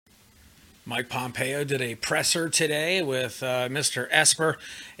Mike Pompeo did a presser today with Mr. Esper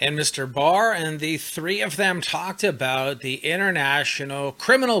and Mr. Barr, and the three of them talked about the International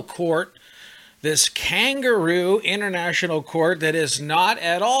Criminal Court, this kangaroo international court that is not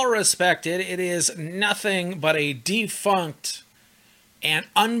at all respected. It is nothing but a defunct and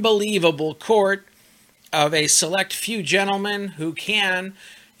unbelievable court of a select few gentlemen who can,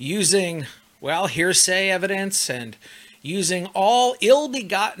 using, well, hearsay evidence and using all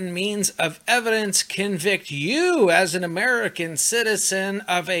ill-begotten means of evidence, convict you as an American citizen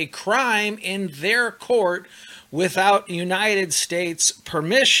of a crime in their court without United States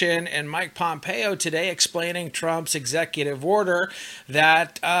permission. And Mike Pompeo today explaining Trump's executive order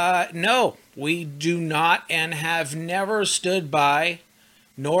that no, we do not and have never stood by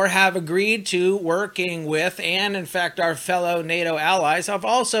nor have agreed to working with, and in fact our fellow NATO allies have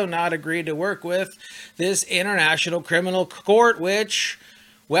also not agreed to work with this International Criminal Court, which,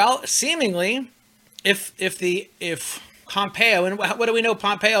 well, seemingly, if Pompeo, and what do we know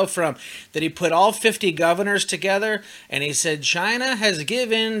Pompeo from? That he put all 50 governors together and he said, China has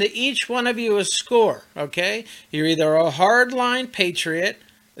given to each one of you a score, okay? You're either a hardline patriot,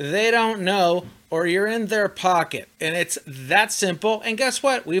 they don't know, or you're in their pocket. And it's that simple. And guess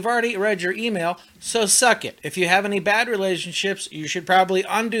what? We've already read your email, so suck it. If you have any bad relationships, you should probably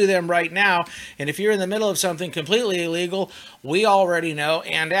undo them right now. And if you're in the middle of something completely illegal, we already know,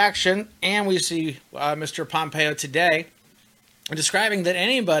 and action. And we see Mr. Pompeo today describing that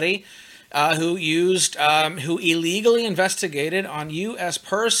anybody who illegally investigated on U.S.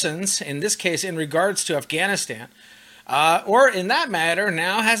 persons, in this case in regards to Afghanistan, or in that matter,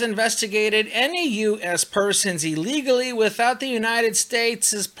 now has investigated any U.S. persons illegally without the United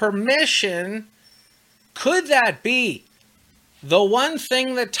States' permission. Could that be the one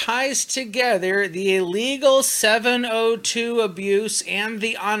thing that ties together the illegal 702 abuse and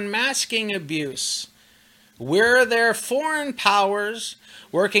the unmasking abuse? Were there foreign powers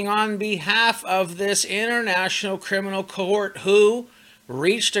working on behalf of this International Criminal Court who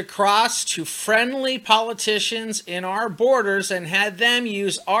reached across to friendly politicians in our borders and had them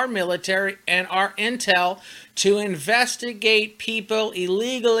use our military and our intel to investigate people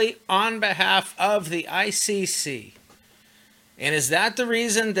illegally on behalf of the ICC? And is that the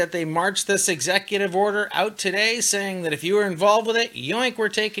reason that they marched this executive order out today, saying that if you were involved with it, yoink, we're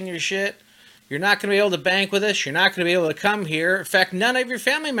taking your shit. You're not going to be able to bank with us. You're not going to be able to come here. In fact, none of your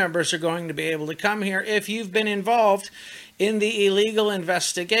family members are going to be able to come here if you've been involved in the illegal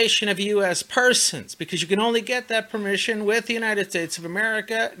investigation of U.S. persons, because you can only get that permission with the United States of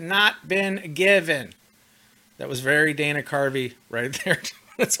America, not been given. That was very Dana Carvey right there.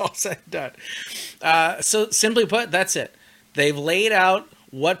 That's all said and done. So simply put, that's it. They've laid out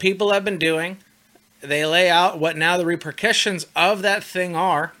what people have been doing. They lay out what now the repercussions of that thing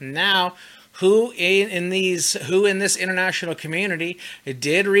are. Now, who in this international community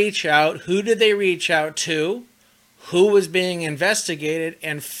did reach out? Who did they reach out to? Who was being investigated,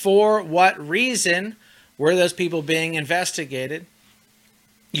 and for what reason were those people being investigated?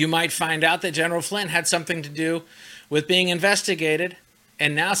 You might find out that General Flynn had something to do with being investigated,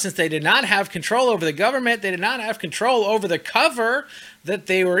 and now since they did not have control over the government, they did not have control over the cover, that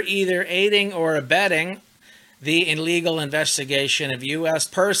they were either aiding or abetting the illegal investigation of U.S.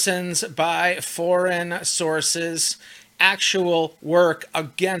 persons by foreign sources, actual work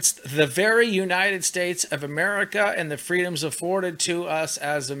against the very United States of America and the freedoms afforded to us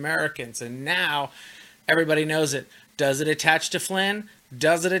as Americans. And now everybody knows it. Does it attach to Flynn?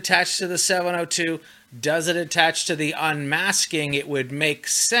 Does it attach to the 702? Does it attach to the unmasking? It would make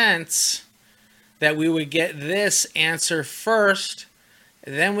sense that we would get this answer first,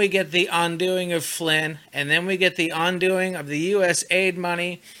 then we get the undoing of Flynn, and then we get the undoing of the U.S. aid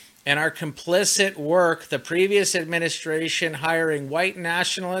money and our complicit work, the previous administration hiring white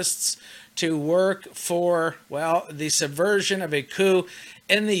nationalists to work for, well, the subversion of a coup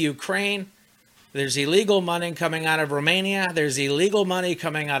in the Ukraine. There's illegal money coming out of Romania. There's illegal money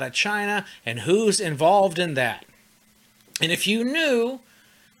coming out of China. And who's involved in that? And if you knew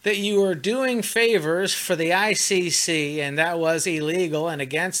that you were doing favors for the ICC and that was illegal and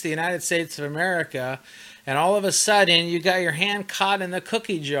against the United States of America, and all of a sudden you got your hand caught in the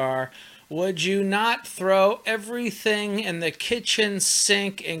cookie jar, would you not throw everything in the kitchen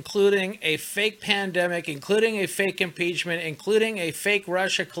sink, including a fake pandemic, including a fake impeachment, including a fake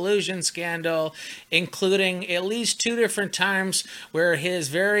Russia collusion scandal, including at least 2 different times where his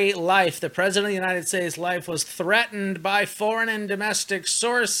very life, the President of the United States' life, was threatened by foreign and domestic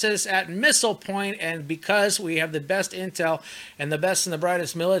sources at missile point, and because we have the best intel and the best and the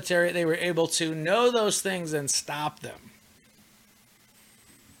brightest military, they were able to know those things and stop them?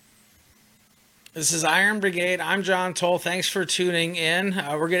 This is Iron Brigade. I'm John Toll. Thanks for tuning in.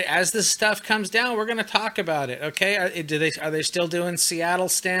 We're gonna, as this stuff comes down, we're gonna talk about it. Okay? Are they still doing Seattle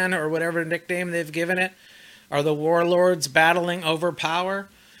Stan or whatever nickname they've given it? Are the warlords battling over power?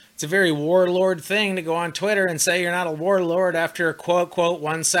 It's a very warlord thing to go on Twitter and say you're not a warlord after quote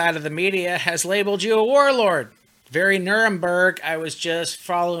one side of the media has labeled you a warlord. Very Nuremberg. I was just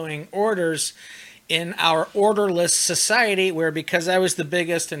following orders in our orderless society where, because I was the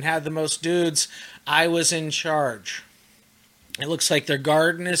biggest and had the most dudes, I was in charge. It looks like their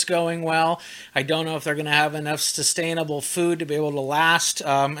garden is going well. I don't know if they're going to have enough sustainable food to be able to last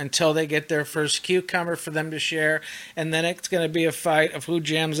until they get their first cucumber for them to share. And then it's going to be a fight of who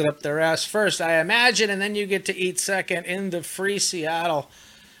jams it up their ass first, I imagine. And then you get to eat second in the free Seattle.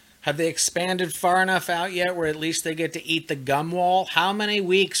 Have they expanded far enough out yet where at least they get to eat the gum wall? How many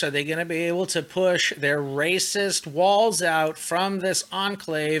weeks are they going to be able to push their racist walls out from this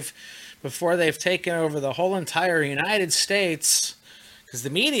enclave before they've taken over the whole entire United States? Because the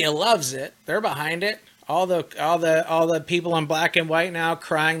media loves it. They're behind it. All the people in black and white now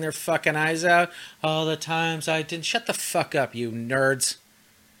crying their fucking eyes out. All the times I didn't. Shut the fuck up, you nerds.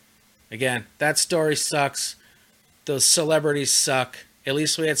 Again, that story sucks. Those celebrities suck. At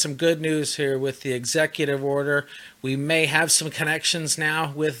least we had some good news here with the executive order. We may have some connections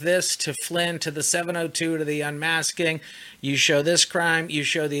now with this to Flynn, to the 702, to the unmasking. You show this crime. You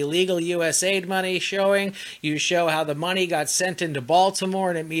show the illegal U.S. aid money showing. You show how the money got sent into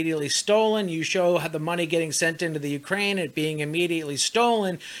Baltimore and immediately stolen. You show how the money getting sent into the Ukraine and being immediately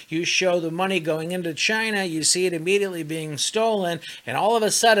stolen. You show the money going into China. You see it immediately being stolen. And all of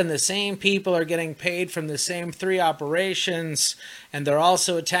a sudden, the same people are getting paid from the same three operations. And they're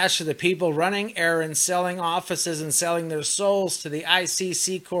also attached to the people running errands, selling offices, and selling their souls to the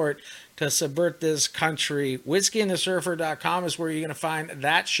ICC court to subvert this country. WhiskeyandtheSurfer.com is where you're going to find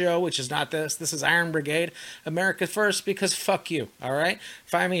that show, which is not this. This is Iron Brigade, America First, because fuck you, all right?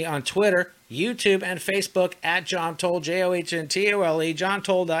 Find me on Twitter, YouTube, and Facebook at John Toll, JOHNTOLE,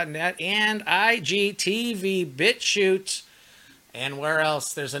 JohnToll.net, and IGTV, BitChute. And where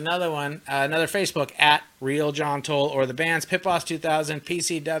else? There's another one, another Facebook at Real John Toll, or the bands Pit Boss 2000,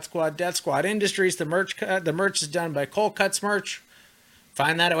 PC Death Squad Industries. The merch is done by Cold Cuts Merch.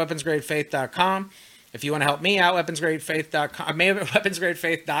 Find that at weaponsgradefaith.com. If you want to help me out, weaponsgradefaith.com,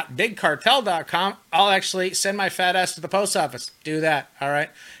 weaponsgradefaith.bigcartel.com. I'll actually send my fat ass to the post office. Do that, all right?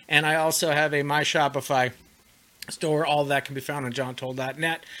 And I also have a My Shopify store. All of that can be found on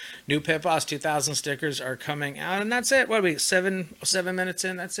johntoll.net. New Pit Boss 2000 stickers are coming out, and that's it. What are we, seven minutes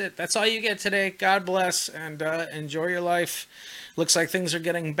in? That's it. That's all you get today. God bless, and enjoy your life. Looks like things are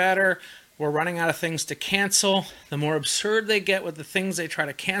getting better. We're running out of things to cancel. The more absurd they get with the things they try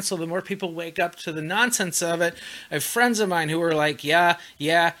to cancel, the more people wake up to the nonsense of it. I have friends of mine who are like, yeah,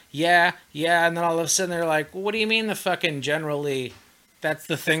 and then all of a sudden they're like, well, what do you mean the fucking General Lee? That's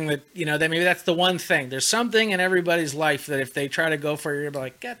the thing that, maybe that's the one thing. There's something in everybody's life that if they try to go for it, you're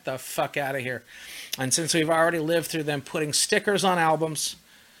like, get the fuck out of here. And since we've already lived through them putting stickers on albums,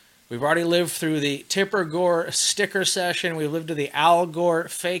 we've already lived through the Tipper Gore sticker session, we've lived through the Al Gore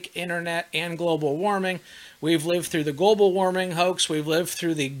fake internet and global warming, we've lived through the global warming hoax, we've lived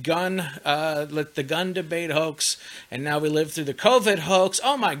through the gun debate hoax, and now we live through the COVID hoax.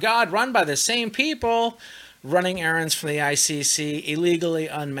 Oh my God, run by the same people, running errands for the ICC, illegally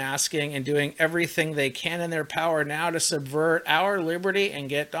unmasking, and doing everything they can in their power now to subvert our liberty and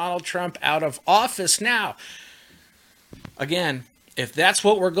get Donald Trump out of office now. Again, if that's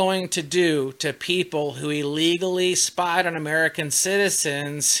what we're going to do to people who illegally spied on American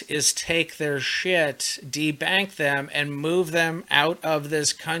citizens, is take their shit, debank them, and move them out of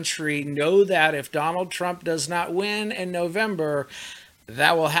this country, know that if Donald Trump does not win in November,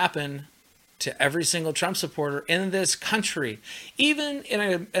 that will happen to every single Trump supporter in this country. Even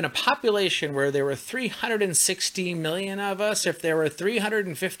in a population where there were 360 million of us, if there were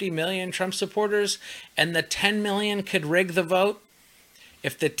 350 million Trump supporters and the 10 million could rig the vote,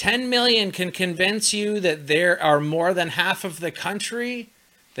 if the 10 million can convince you that there are more than half of the country,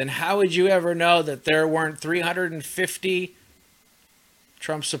 then how would you ever know that there weren't 350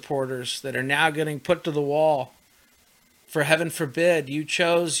 Trump supporters that are now getting put to the wall? For heaven forbid, you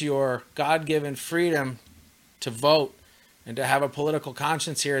chose your God-given freedom to vote and to have a political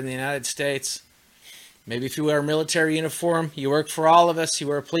conscience here in the United States. Maybe if you wear a military uniform, you work for all of us. You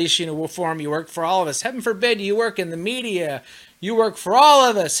wear a police uniform, you work for all of us. Heaven forbid you work in the media. You work for all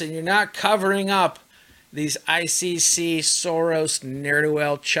of us, and you're not covering up these ICC, Soros,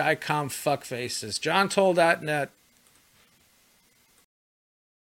 ne'er-do-well, Chi-Com fuckfaces. JohnToll.net.